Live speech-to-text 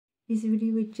इस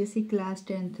video which असीं class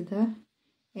 10th का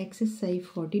exercise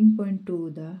 14.2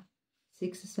 का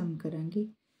 6 सम करांगे।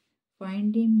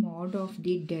 Find the mod of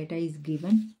the data is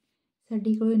given.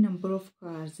 साडी कोई नंबर ऑफ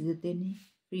कार्स दिते ने,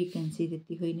 फ्रीक्वेंसी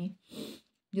दिती हुई ने।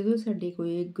 जदों साडे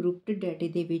कोई ग्रुप्ड डाटे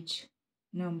दे विच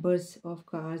numbers of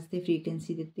cars they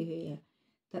frequency दिते हुए है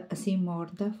तो असीं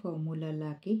मॉड का फॉर्मूला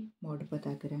ला के मॉड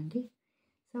पता करांगे।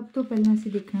 सब तो पहलां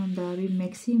असीं देखना हुंदा भी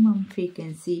मैक्सीमम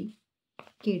फ्रीक्वेंसी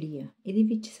ਕਿਹੜੀ ਆ। ਇਹਦੇ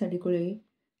ਵਿੱਚ ਸਾਡੇ ਕੋਲ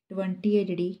 20 ਹੈ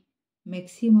ਜਿਹੜੀ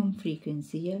ਮੈਕਸੀਮਮ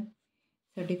ਫ੍ਰੀਕੁਐਂਸੀ ਆ।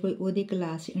 ਸਾਡੇ ਕੋਲ ਉਹਦੇ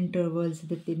ਕਲਾਸ ਇੰਟਰਵਲਸ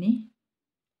ਦਿੱਤੇ ਨੇ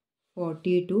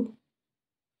 40 to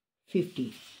 50।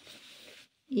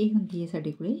 ਇਹ ਹੁੰਦੀ ਹੈ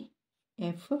ਸਾਡੇ ਕੋਲ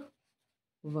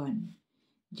F1।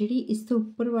 ਜਿਹੜੀ ਇਸ ਤੋਂ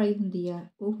ਉੱਪਰ ਵਾਲੀ ਹੁੰਦੀ ਆ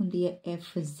ਉਹ ਹੁੰਦੀ ਆ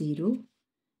F0।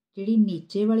 ਜਿਹੜੀ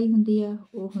ਨੀਚੇ ਵਾਲੀ ਹੁੰਦੀ ਆ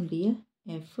ਉਹ ਹੁੰਦੀ ਆ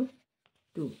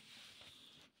F2।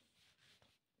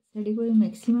 ਸਾਡੇ ਕੋਲ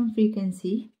ਮੈਕਸੀਮਮ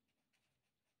ਫ੍ਰੀਕੁਐਂਸੀ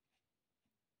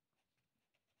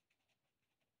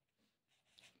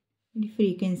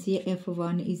फ्रीक्वेंसी है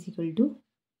F1 इज इक्वल टू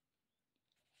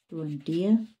 20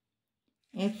 है।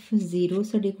 F0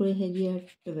 साडे कोल हैगी आ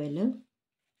 12।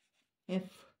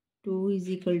 F2 is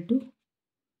equal to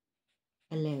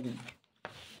 11।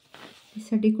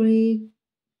 साडे कोल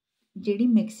जिहड़ी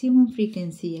मैक्सीमम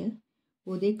फ्रीक्वेंसी है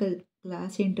ਉਹਦੇ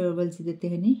क्लास इंटरवल्स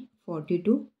दिते हैं 40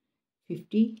 to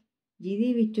 50,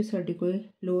 ਜਿਹਦੇ ਵਿੱਚ ਸਾਡੇ ਕੋਲ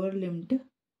लोअर लिमिट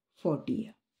 40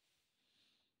 है।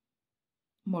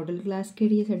 मॉडल क्लास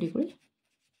केड़ी है साडे कोल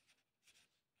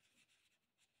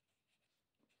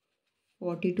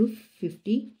 40 to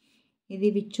 50।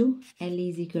 इहदे विचों L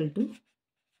इज इक्वल टू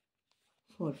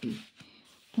 40।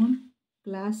 हुण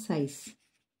class size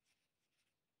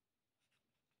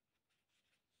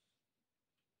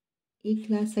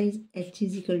class size H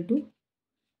is equal to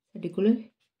साडे कोल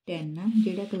 10 आ।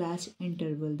 जिहड़ा क्लास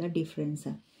इंटरवल का डिफरेंस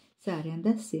आ सारियां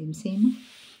दा सेम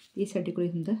ये साडे कोल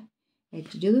हुंदा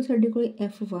H। जो साडे कोल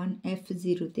F1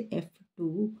 F0 ते F2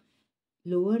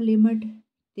 लोअर लिमिट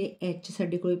ते H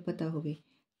साडे कोल पता होवे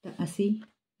तो असी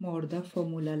मॉड का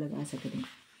फॉर्मूला लगा सकते हैं।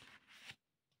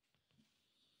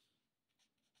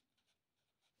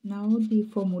 Now the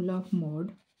formula of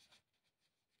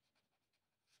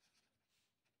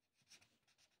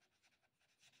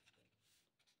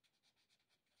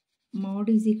mod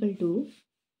is equal to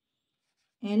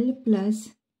L plus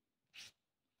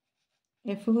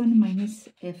F1 minus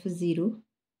F0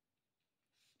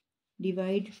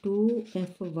 divide 2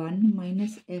 F1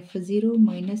 minus F0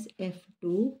 minus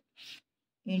F2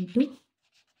 into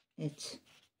H।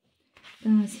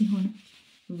 तो असीं हुण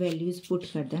वैल्यूज़ पुट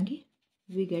कर देंगे।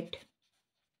 We get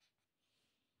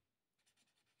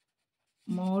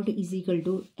mod is equal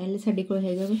to L साडे कोल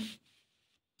हैगा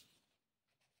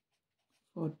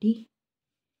 40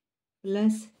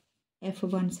 प्लस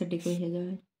F1 साडे कोल हैगा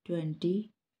 20,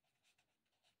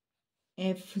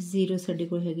 F0 साडे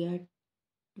कोल हैगा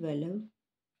 12,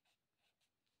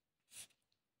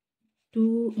 2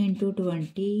 into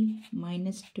 20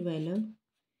 minus 12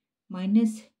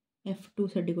 minus F2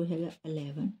 साडे कोल हैगा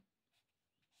 11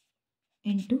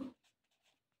 into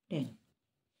 10।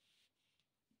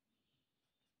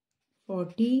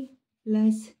 40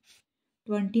 प्लस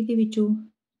 20 के विचों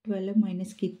 12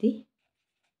 माइनस कीते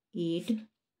 8,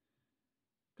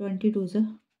 22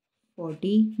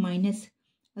 40 माइनस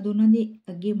दोनों के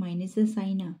अगे माइनस का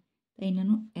साइन आ तो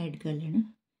इन्हों ऐड कर लेना।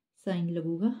 साइन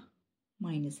लगूगा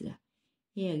माइनस का।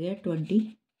 यह आ गया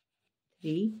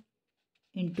 23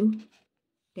 into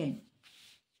 10।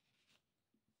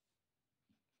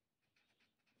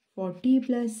 40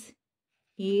 प्लस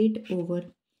 8 ओवर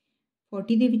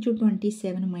 40 के विचों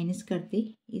 27 माइनस करते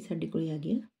ये साडे कोल आ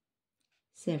गया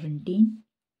 17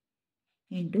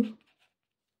 into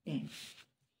 10।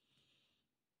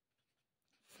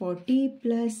 40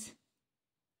 प्लस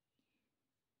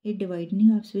ये डिवाइड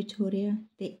नहीं आपस में हो रहा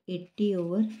तो 80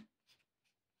 ओवर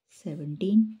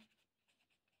 17।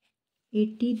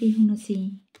 80 तो हुण असीं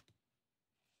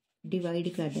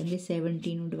डिवाइड कर देंगे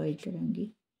 17 नूं डिवाइड करांगे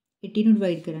 80 नूं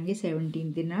डिवाइड करांगे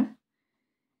 17 दे नाल।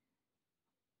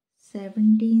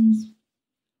 17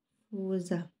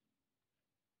 4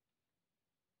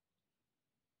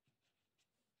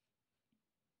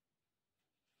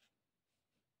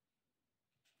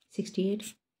 68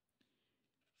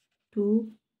 2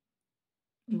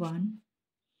 1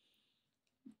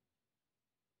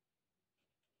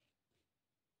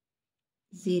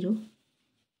 0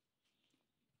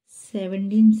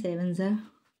 17 7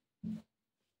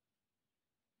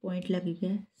 पॉइंट लग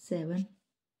गया 7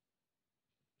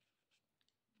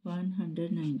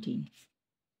 119।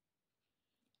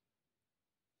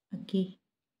 अगे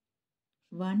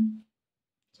 1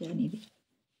 जाने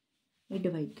दे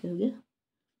डिवाइड हो गया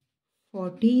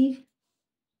 40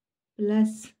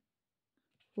 plus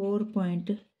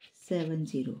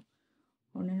 4.70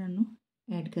 ਹੁਣ ਇਹਨਾਂ ਨੂੰ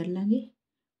ਐਡ ਕਰ ਲਾਂਗੇ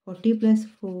 40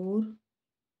 plus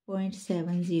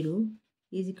 4.70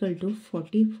 is equal to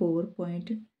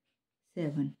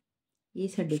 44.7 ਇਹ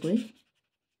ਸਾਡੇ ਕੋਲ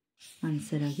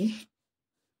ਆਨਸਰ ਆ ਗਿਆ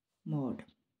ਮੋਡ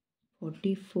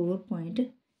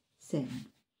 44.7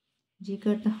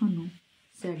 ਜੇਕਰ ਤੁਹਾਨੂੰ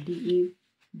ਸਾਡੀ ਇਹ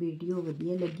ਵੀਡੀਓ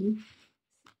ਵਧੀਆ ਲੱਗੀ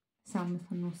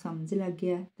ਤੁਹਾਨੂੰ ਸਮਝ ਲੱਗ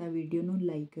ਗਿਆ ਤਾਂ ਵੀਡੀਓ ਨੂੰ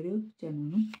ਲਾਈਕ ਕਰਿਓ ਚੈਨਲ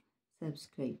ਨੂੰ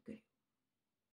ਸਬਸਕ੍ਰਾਈਬ ਕਰਿਓ।